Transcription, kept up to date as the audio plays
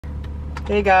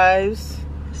Hey guys.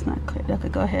 It's not clear. Okay,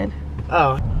 go ahead.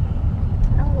 Oh.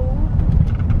 Oh,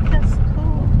 that's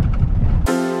cool.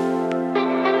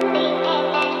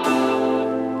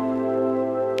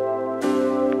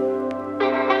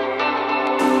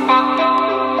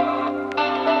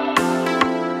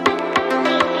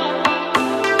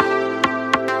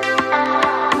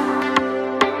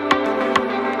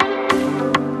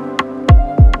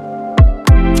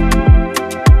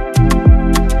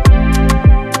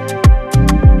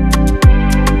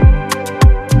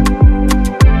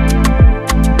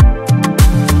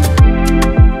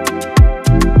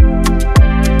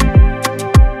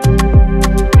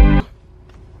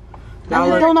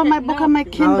 On my book on my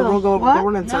Kindle. We'll go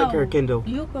what? inside your Kindle.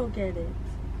 You go get it.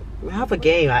 We have a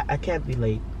game. I can't be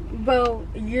late. Well,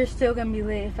 you're still gonna be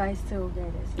late if I still get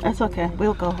it. So That's okay.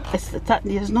 We'll go.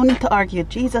 There's no need to argue.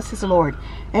 Jesus is Lord.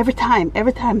 Every time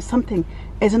something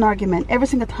is an argument. Every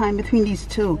single time between these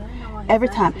two. Every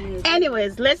time.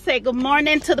 Anyways, let's say good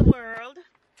morning to the world.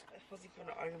 I was even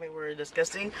an argument we're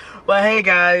discussing. Well, hey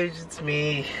guys, it's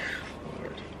me.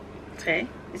 Okay.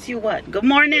 It's you what? Good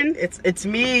morning. It's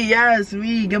me. Yes,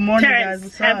 me. Good morning, Terrence,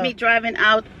 guys. What's have up? me driving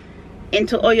out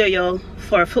into Oyoyo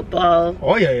for a football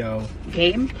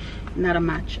game. Not a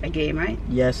match, a game, right?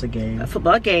 Yes, a game. A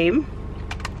football game.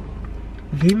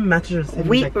 Game matches are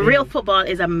Real football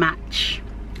is a match.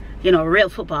 You know, real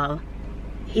football.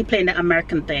 He playing the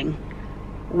American thing.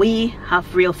 We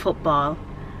have real football.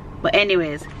 But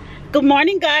anyways, good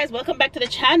morning guys. Welcome back to the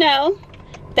channel.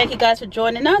 Thank you guys for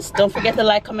joining us. Don't forget to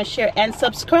like, comment, share, and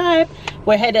subscribe.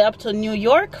 We're headed up to New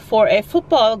York for a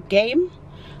football game.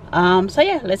 So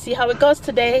yeah, let's see how it goes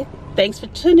today. Thanks for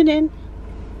tuning in.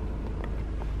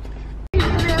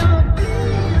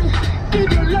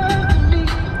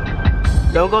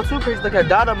 Don't go too crazy like a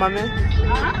Dada, my man.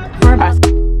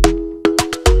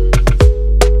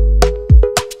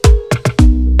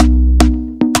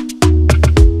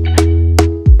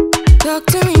 Talk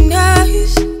to me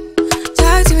nice.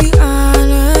 Talk to me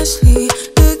honestly.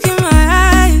 Look in my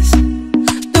eyes.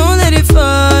 Don't let it fall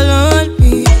on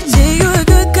me. Say you're a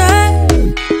good guy.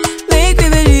 Make me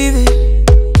believe it.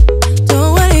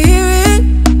 Don't wanna hear it.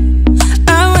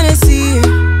 I wanna see it.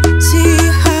 See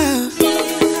how.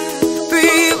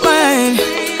 Rewind.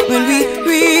 When we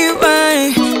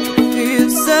rewind. Feel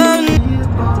so new.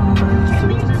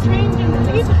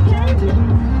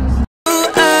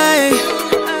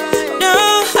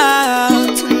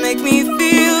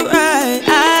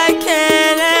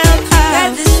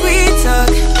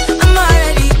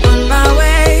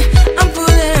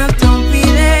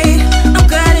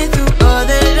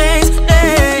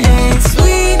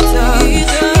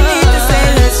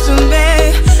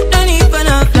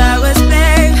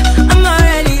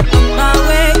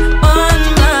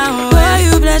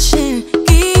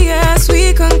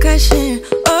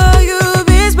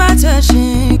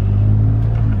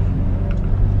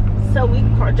 So we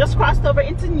just crossed over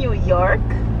into New York.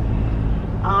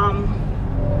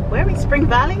 Where are we? Spring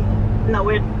Valley? No,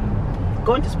 we're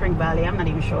going to Spring Valley. I'm not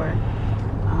even sure.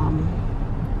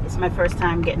 It's my first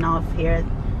time getting off here.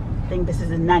 I think this is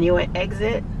the 98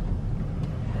 exit.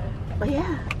 But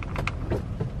yeah,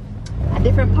 a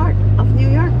different part of New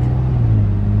York.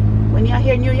 When you're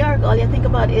here in New York, all you think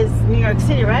about is New York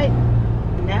City, right?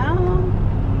 No,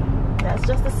 that's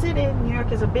just a city. New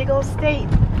York is a big old state.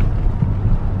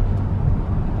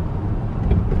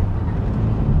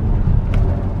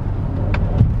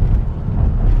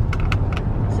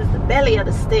 Belly of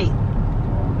the state.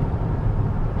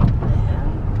 What the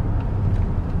hell?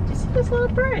 Did you see this little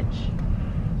bridge?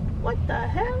 What the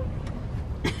hell?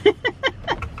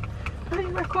 Are you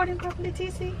recording properly,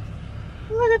 TC?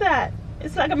 Look at that.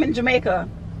 It's like I'm in Jamaica.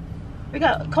 We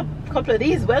got a couple of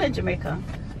these well in Jamaica.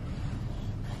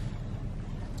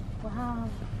 Wow.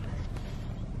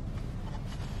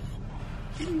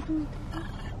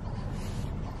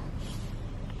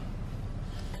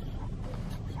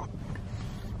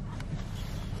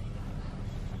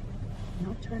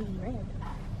 No turning red.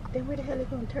 Then where the hell are they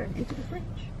going to turn? Into the bridge.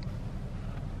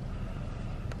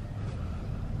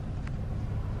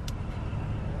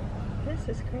 This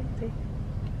is crazy.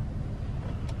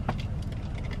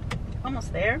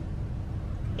 Almost there.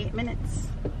 8 minutes.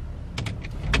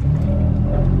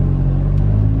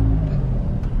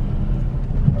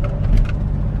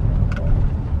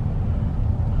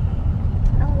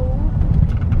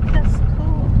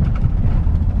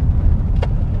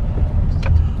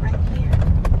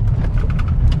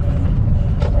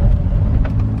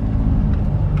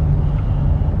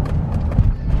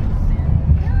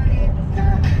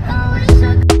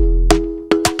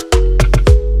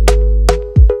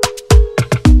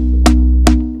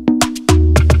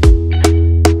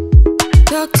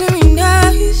 Talk to me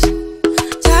nice,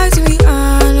 talk to me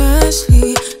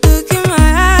honestly. Look in my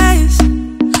eyes,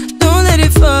 don't let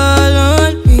it fall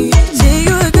on me. Say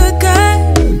you're a good guy,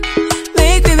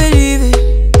 make me believe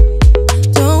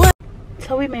it. Don't want.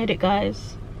 So we made it,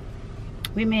 guys.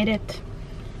 We made it.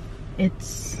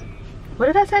 It's, what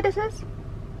did I say this is?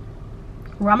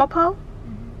 Ramapo?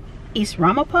 East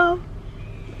Ramapo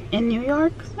in New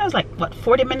York. That was like, what,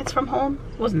 40 minutes from home?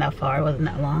 It wasn't that far, it wasn't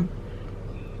that long.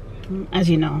 As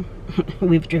you know,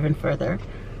 we've driven further.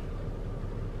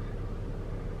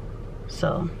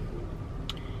 So,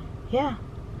 yeah.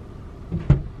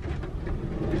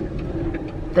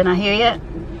 They're not here yet?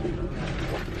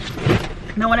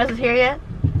 No one else is here yet?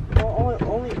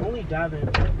 Only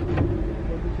Davin.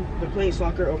 They're playing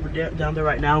soccer over down there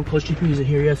right now. Coach GP isn't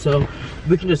here yet, so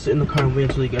we can just sit in the car and wait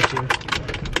until he gets here.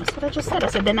 That's what I just said. I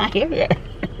said they're not here yet.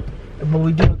 But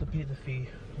we do have to pay the fee.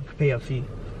 Pay a fee.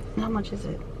 How much is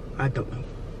it? I don't know.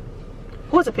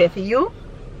 Who's it pay for you?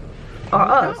 Or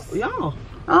us? Y'all.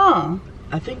 Oh.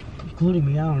 I think including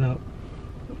me, I don't know.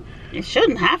 You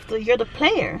shouldn't have to. You're the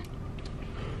player.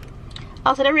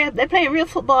 Also, they're playing real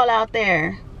football out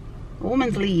there.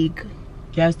 Women's league.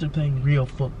 Yes, they're playing real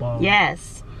football.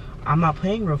 Yes. I'm not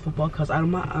playing real football because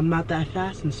I'm not that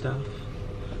fast and stuff.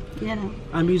 You know.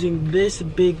 I'm using this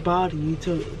big body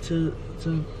to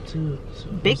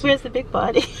Big where's the big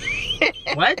body?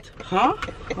 What? Huh?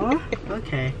 Huh?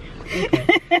 Okay.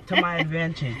 Okay. To my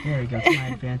advantage. There we go. To my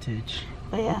advantage.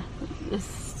 But yeah.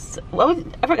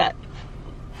 I forgot.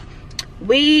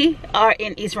 We are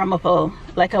in East Ramapo,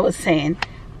 like I was saying.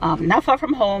 Not far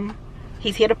from home.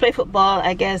 He's here to play football,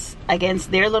 I guess, against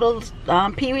their little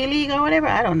Pee-wee league or whatever.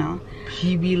 I don't know.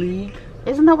 Pee-wee league?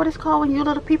 Isn't that what it's called when you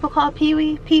little people call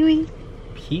Pee-wee? Pee-wee?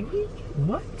 Pee-wee?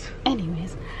 What?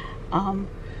 Anyways.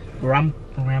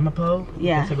 Ramapo?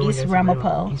 Yeah, East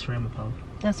Ramapo. East Ramapo.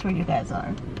 That's where you guys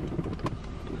are.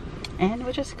 And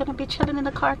we're just gonna be chilling in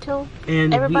the car till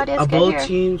and everybody else gets here. Both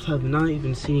teams have not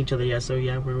even seen each other yet, so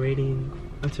yeah, we're waiting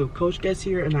until Coach gets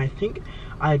here. And I think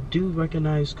I do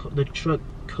recognize the truck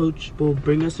Coach will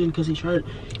bring us in because he'd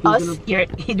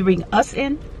bring us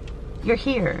in. You're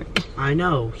here. I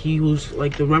know. He was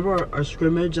like, remember our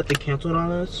scrimmage that they canceled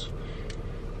on us?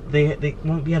 We had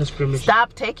a scrimmage.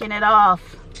 Stop taking it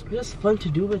off. It was fun to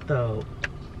do it though.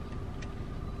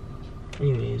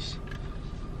 Anyways,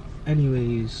 he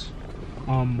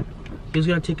was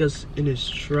gonna take us in his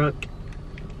truck,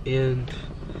 and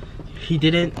he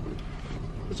didn't.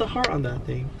 There's a heart on that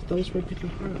thing. Don't spray picking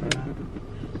heart on that.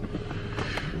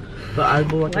 But I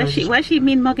will. Why she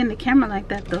mean mugging the camera like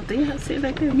that though? Do you have to say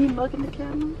like that? Mean mugging the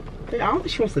camera? I don't think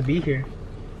she wants to be here.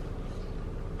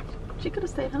 She could have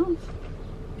stayed home.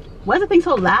 Why is the thing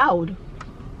so loud?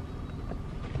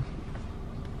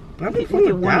 With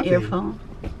your one earphone.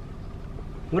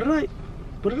 What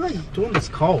did I do on this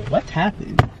call? What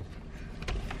happened?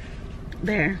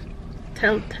 There.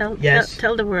 Tell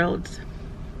the world.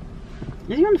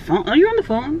 Is you on the phone? Are you on the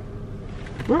phone?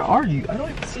 Where are you? I don't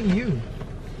even see you.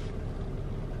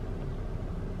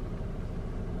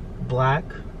 Black.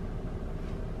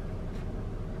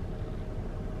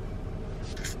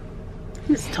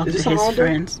 He's talking to his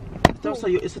friends.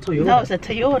 It's a Toyota. No, it's a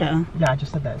Toyota. Yeah, I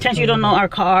just said that. Chance, you don't know our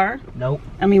car? Nope.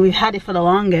 I mean, we've had it for the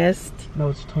longest. No,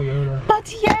 it's a Toyota.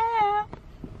 But yeah.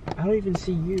 I don't even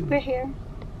see you. We're here.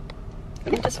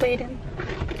 I'm just waiting.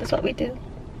 That's what we do.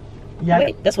 Yeah.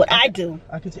 Wait, that's what I do.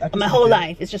 I can see. My whole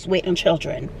life is just waiting on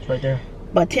children. It's right there.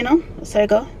 But you know, so you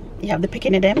go. You have the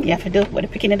picking of them. You have to do what the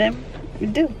picking of them you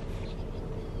do.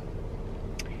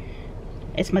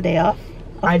 It's my day off,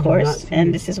 of course,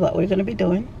 and this is what we're gonna be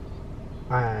doing.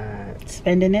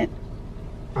 Spending it.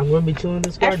 I'm gonna be chilling in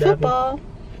this car. At football.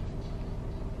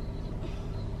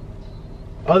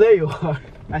 Oh, there you are.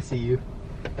 I see you.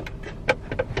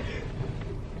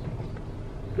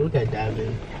 Look at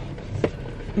Davin.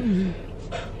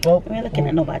 Well, we're looking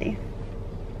at nobody.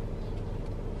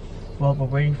 Well, we're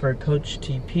waiting for Coach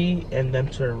TP and them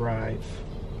to arrive.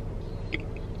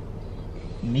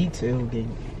 Me too, dude.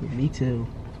 Me too.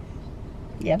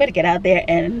 Yeah, I better get out there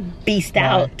and beast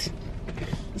out.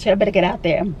 So I better get out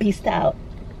there and beast out.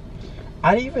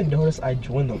 I didn't even notice I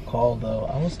joined the call though.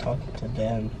 I was talking to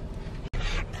them.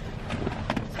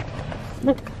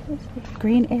 Look, there's a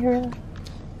green area.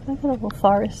 Like a little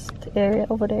forest area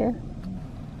over there.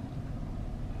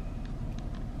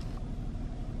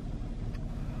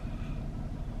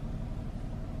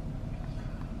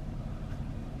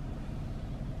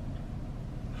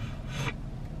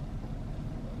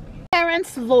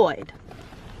 Terrence Lloyd,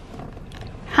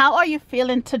 how are you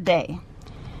feeling today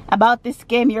about this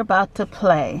game you're about to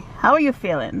play? How are you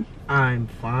feeling? I'm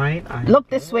fine. Look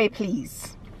this way,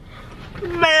 please.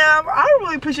 Ma'am, I don't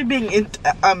really appreciate being in.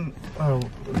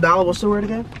 Nala, what's the word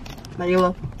again?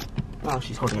 Naila? Oh,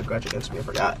 she's holding a grudge against me. I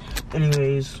forgot.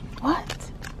 Anyways.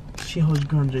 What? She holds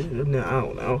grudges. No, I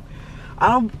don't know. I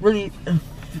don't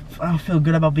feel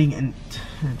good about being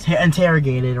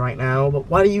interrogated right now. But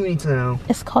why do you need to know?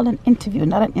 It's called an interview,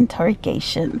 not an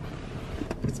interrogation.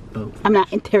 It's both. I'm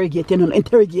not interrogating on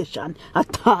interrogation.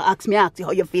 Ask you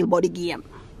how you feel about the game.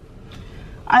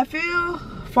 I feel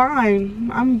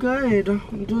fine. I'm good.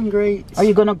 I'm doing great. Are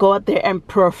you gonna go out there and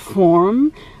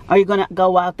perform? Are you gonna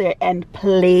go out there and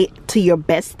play to your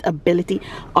best ability?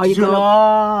 Are you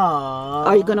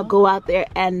gonna go out there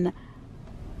and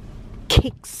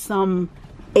kick some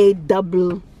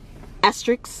AW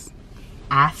asterisks?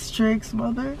 Asterisks,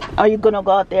 mother? Are you gonna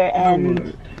go out there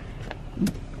and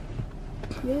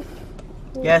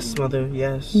Yes, mother,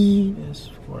 yes. Yes,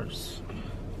 of course.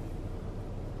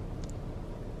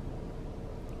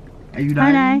 Are you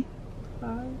dying?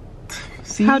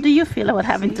 See? How do you feel about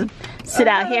having to sit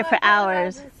out here for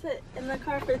hours? I just sit in the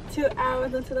car for 2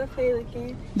 hours until I play the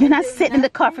game. You're not sitting in the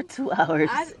car for 2 hours.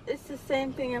 It's the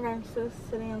same thing if I'm still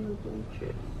sitting on the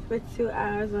bleachers for 2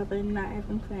 hours while they're not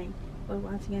even playing or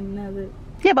watching another.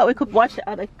 Yeah, but we could watch the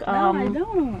other. No, I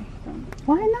don't.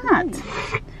 Why not?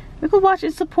 We could watch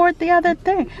and support the other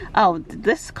thing. Oh,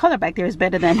 this color back there is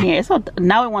better than here. So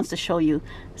now it wants to show you.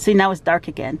 See, now it's dark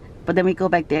again. But then we go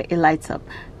back there, it lights up.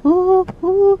 Ooh,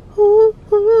 ooh, ooh,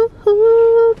 ooh,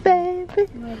 ooh, baby.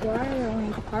 Like, why are there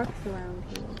only parks around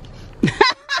here?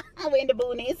 We're in the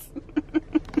boonies.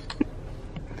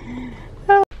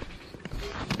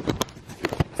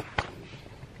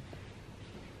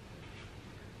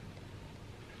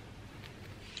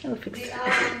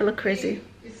 It look crazy.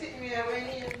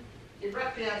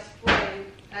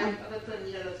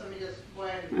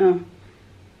 Oh.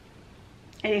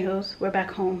 Anywho's, we're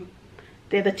back home.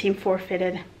 The other team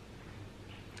forfeited.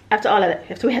 After all of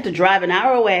that, after we had to drive an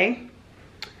hour away,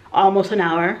 almost an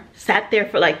hour, sat there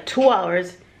for like 2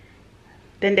 hours,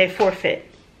 then they forfeit.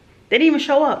 They didn't even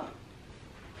show up.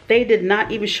 They did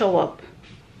not even show up.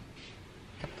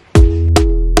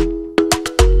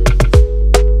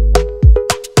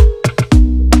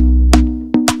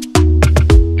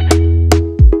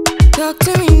 Talk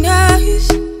to me.